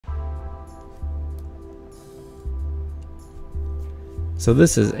So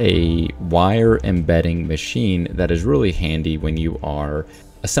this is a wire embedding machine that is really handy when you are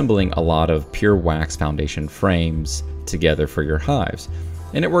assembling a lot of pure wax foundation frames together for your hives.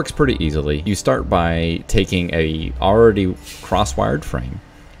 And it works pretty easily. You start by taking a already cross-wired frame,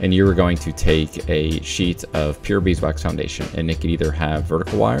 and you are going to take a sheet of pure beeswax foundation, and it could either have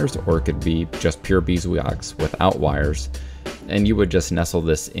vertical wires or it could be just pure beeswax without wires. And you would just nestle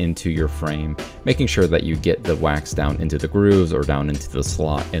this into your frame, making sure that you get the wax down into the grooves or down into the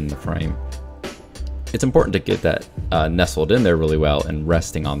slot in the frame. It's important to get that nestled in there really well and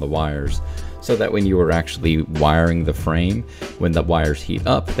resting on the wires, so that when you are actually wiring the frame, when the wires heat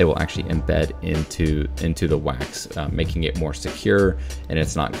up, they will actually embed into the wax, making it more secure, and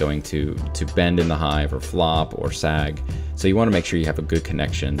it's not going to bend in the hive or flop or sag. So you want to make sure you have a good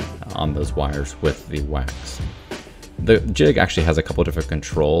connection on those wires with the wax. The jig actually has a couple different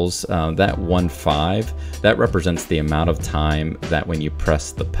controls. That 1.5, that represents the amount of time that when you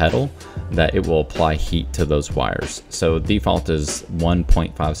press the pedal, that it will apply heat to those wires. So default is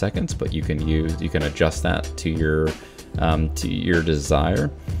 1.5 seconds, but you can adjust that to your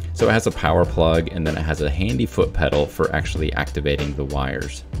desire. So it has a power plug, and then it has a handy foot pedal for actually activating the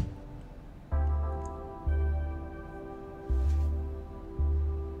wires.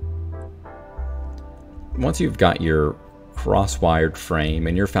 Once you've got your cross-wired frame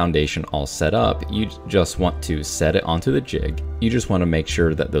and your foundation all set up, you just want to set it onto the jig. You just want to make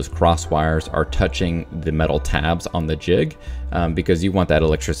sure that those cross wires are touching the metal tabs on the jig, because you want that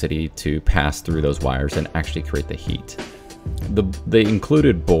electricity to pass through those wires and actually create the heat. The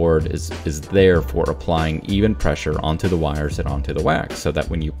included board is there for applying even pressure onto the wires and onto the wax, so that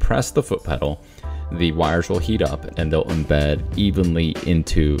when you press the foot pedal, the wires will heat up and they'll embed evenly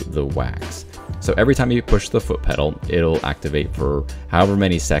into the wax. So every time you push the foot pedal, it'll activate for however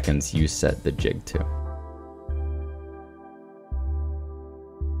many seconds you set the jig to.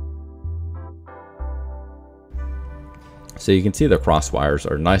 So you can see the cross wires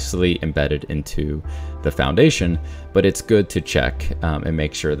are nicely embedded into the foundation, but it's good to check and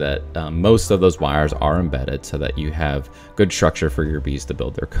make sure that most of those wires are embedded, so that you have good structure for your bees to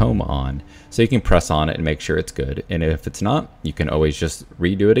build their comb on. So you can press on it and make sure it's good. And if it's not, you can always just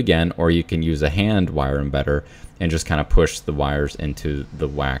redo it again, or you can use a hand wire embedder and just kind of push the wires into the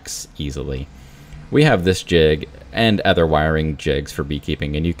wax easily. We have this jig and other wiring jigs for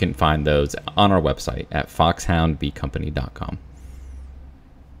beekeeping, and you can find those on our website at foxhoundbeecompany.com.